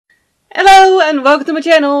Hello and welcome to my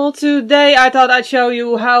channel. Today I thought I'd show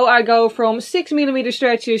you how I go from 6mm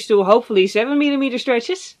stretches to hopefully 7mm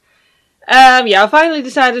stretches. I finally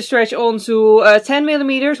decided to stretch onto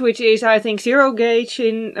 10mm, which is I think 0 gauge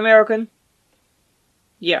in American.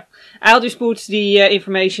 Yeah, I'll just put the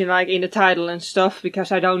information like in the title and stuff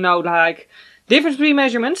because I don't know like difference between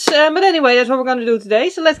measurements. But anyway, that's what we're gonna do today,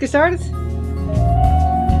 so let's get started.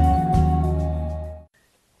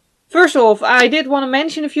 First off, I did want to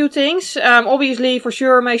mention a few things. Obviously, for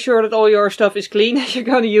sure, make sure that all your stuff is clean that you're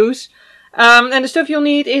going to use. And the stuff you'll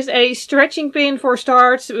need is a stretching pin for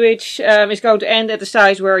start, which is going to end at the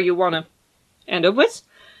size where you want to end up with.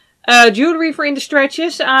 Jewelry for in the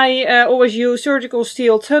stretches. I always use surgical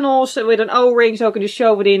steel tunnels with an O-ring, so I can just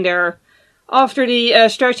shove it in there after the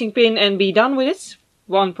stretching pin and be done with it.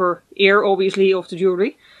 One per ear, obviously, of the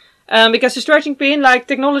jewelry. Because the stretching pin, like,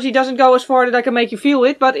 technology doesn't go as far that I can make you feel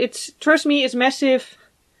it, but it's, trust me, it's massive,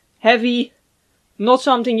 heavy, not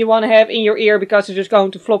something you want to have in your ear because it's just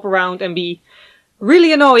going to flop around and be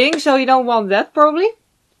really annoying, so you don't want that, probably.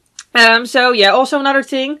 So yeah, also another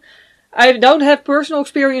thing, I don't have personal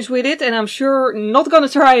experience with it, and I'm sure not gonna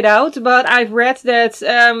try it out, but I've read that,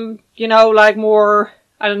 you know, like more,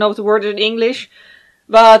 I don't know what the word is in English,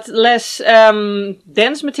 but less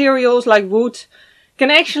dense materials like wood can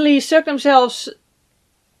actually suck themselves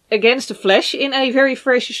against the flesh in a very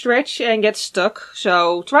fresh stretch and get stuck.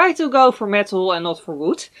 So try to go for metal and not for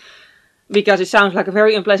wood, because it sounds like a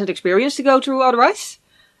very unpleasant experience to go through otherwise.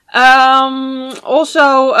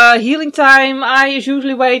 Also, healing time. I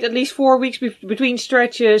usually wait at least 4 weeks between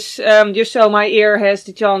stretches, just so my ear has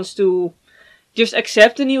the chance to just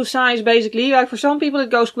accept the new size, basically. Like, for some people it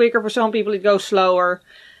goes quicker, for some people it goes slower.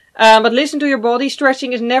 But listen to your body.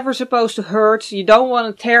 Stretching is never supposed to hurt. You don't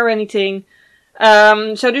want to tear anything.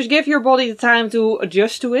 So just give your body the time to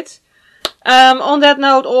adjust to it. On that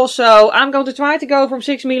note also, I'm going to try to go from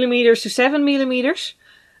 6mm to 7mm.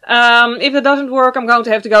 If that doesn't work, I'm going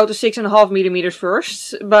to have to go to 6.5mm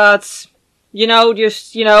first. But, you know,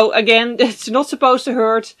 just, you know, again, it's not supposed to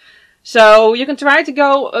hurt. So you can try to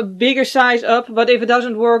go a bigger size up, but if it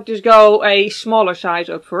doesn't work, just go a smaller size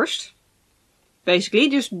up first. Basically,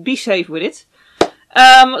 just be safe with it.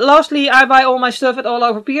 Lastly, I buy all my stuff at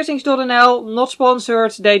alloverpiercings.nl. Not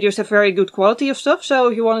sponsored, they just have very good quality of stuff. So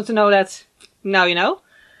if you wanted to know that, now you know.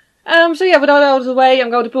 So yeah, with all that out of the way, I'm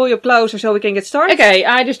going to pull you up closer so we can get started. Okay,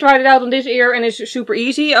 I just tried it out on this ear and it's super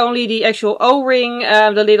easy. Only the actual O-ring,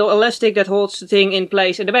 the little elastic that holds the thing in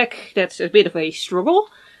place at the back, that's a bit of a struggle.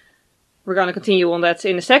 We're going to continue on that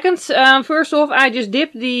in a second. First off, I just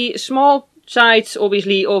dipped the small sides,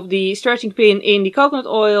 obviously, of the stretching pin in the coconut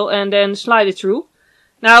oil and then slide it through.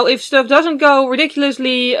 Now, if stuff doesn't go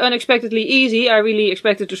ridiculously, unexpectedly easy, I really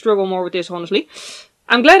expected to struggle more with this, honestly.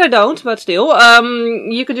 I'm glad I don't, but still.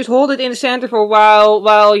 You can just hold it in the center for a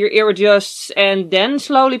while your ear adjusts and then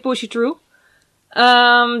slowly push it through.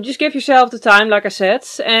 Just give yourself the time, like I said.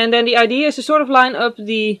 And then the idea is to sort of line up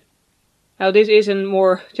the... Now, this is a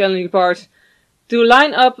more challenging part. To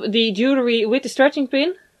line up the jewelry with the stretching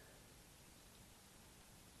pin.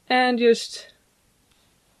 And just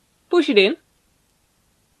push it in.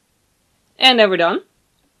 And then we're done.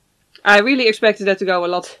 I really expected that to go a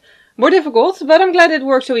lot more difficult, but I'm glad it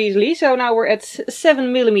worked so easily. So now we're at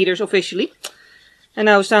 7mm officially. And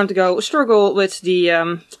now it's time to go struggle with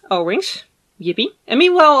the O-rings. Yippee. And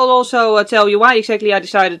meanwhile I'll also tell you why exactly I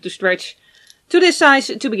decided to stretch to this size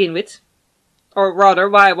to begin with. Or rather,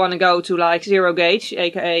 why I want to go to like 0 gauge,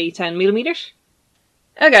 aka 10mm.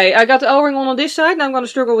 Okay, I got the O-ring on this side, now I'm going to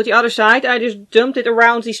struggle with the other side. I just dumped it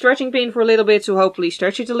around the stretching pin for a little bit to hopefully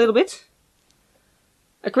stretch it a little bit.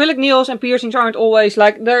 Acrylic nails and piercings aren't always,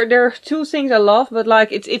 like, they're two things I love, but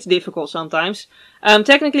like, it's difficult sometimes.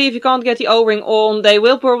 Technically, if you can't get the O-ring on, they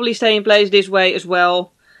will probably stay in place this way as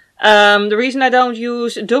well. The reason I don't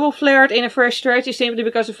use double flared in a fresh stretch is simply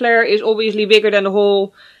because the flare is obviously bigger than the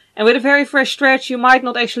hole. And with a very fresh stretch, you might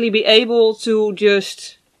not actually be able to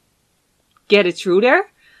just get it through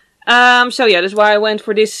there. So yeah, that's why I went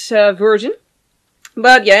for this version.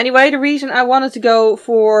 But yeah, anyway, the reason I wanted to go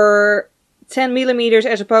for 10mm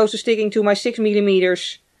as opposed to sticking to my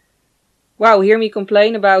 6mm. Wow, hear me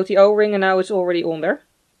complain about the O-ring and now it's already on there.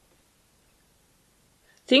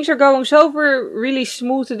 Things are going so really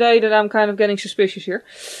smooth today that I'm kind of getting suspicious here.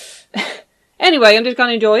 Anyway, I'm just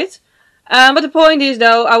gonna enjoy it. But the point is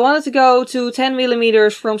though, I wanted to go to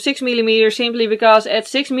 10mm from 6mm simply because at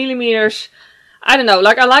 6mm, I don't know,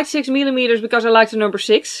 like I like 6mm because I like the number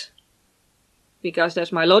 6. Because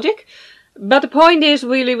that's my logic. But the point is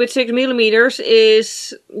really with 6mm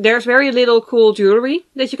is there's very little cool jewelry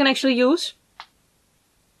that you can actually use.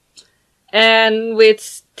 And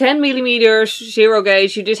with 10mm zero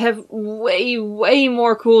gauge, you just have way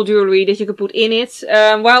more cool jewelry that you can put in it.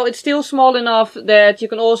 While it's still small enough that you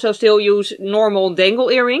can also still use normal dangle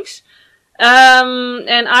earrings.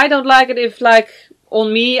 And I don't like it if, like,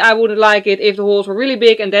 on me, I wouldn't like it if the holes were really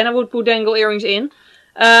big and then I would put dangle earrings in.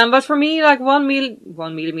 But for me, like 1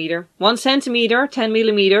 centimeter,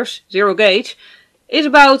 10mm, zero gauge, is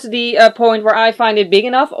about the point where I find it big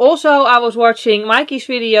enough. Also, I was watching Mikey's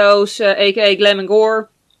videos, aka Glam and Gore,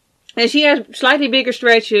 and she has slightly bigger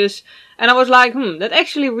stretches, and I was like, that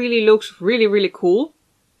actually really looks really cool.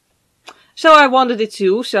 So I wanted it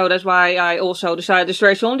too, so that's why I also decided to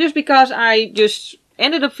stretch on, just because I just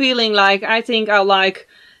ended up feeling like I think I'll like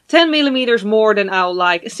 10mm more than I'll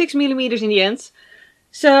like 6mm in the end.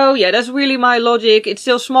 So yeah, that's really my logic. It's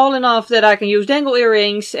still small enough that I can use dangle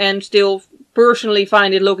earrings and still personally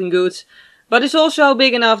find it looking good. But it's also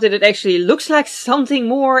big enough that it actually looks like something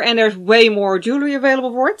more and there's way more jewelry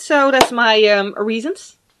available for it. So that's my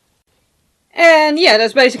reasons. And yeah,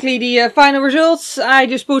 that's basically the final results. I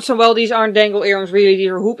just put some, well, these aren't dangle earrings really, these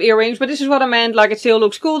are hoop earrings. But this is what I meant, like it still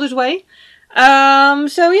looks cool this way.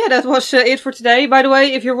 So yeah, that was it for today. By the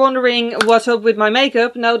way, if you're wondering what's up with my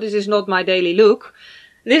makeup, no, this is not my daily look.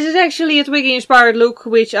 This is actually a Twiggy inspired look,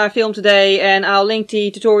 which I filmed today, and I'll link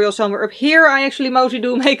the tutorial somewhere up here. I actually mostly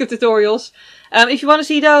do makeup tutorials. If you want to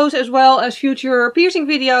see those, as well as future piercing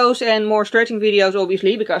videos and more stretching videos,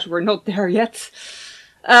 obviously, because we're not there yet.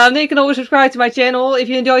 Then you can always subscribe to my channel. If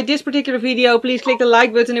you enjoyed this particular video, please click the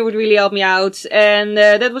like button, it would really help me out. And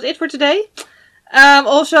that was it for today.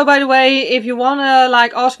 Also, by the way, if you wanna,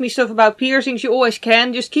 like, ask me stuff about piercings, you always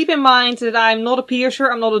can. Just keep in mind that I'm not a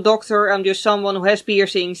piercer, I'm not a doctor, I'm just someone who has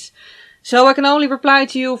piercings. So I can only reply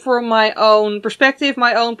to you from my own perspective,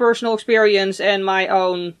 my own personal experience, and my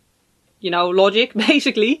own, you know, logic,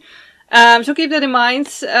 basically. So keep that in mind.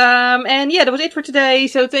 And yeah, that was it for today.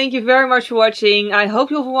 So thank you very much for watching. I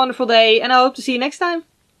hope you have a wonderful day, and I hope to see you next time.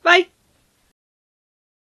 Bye!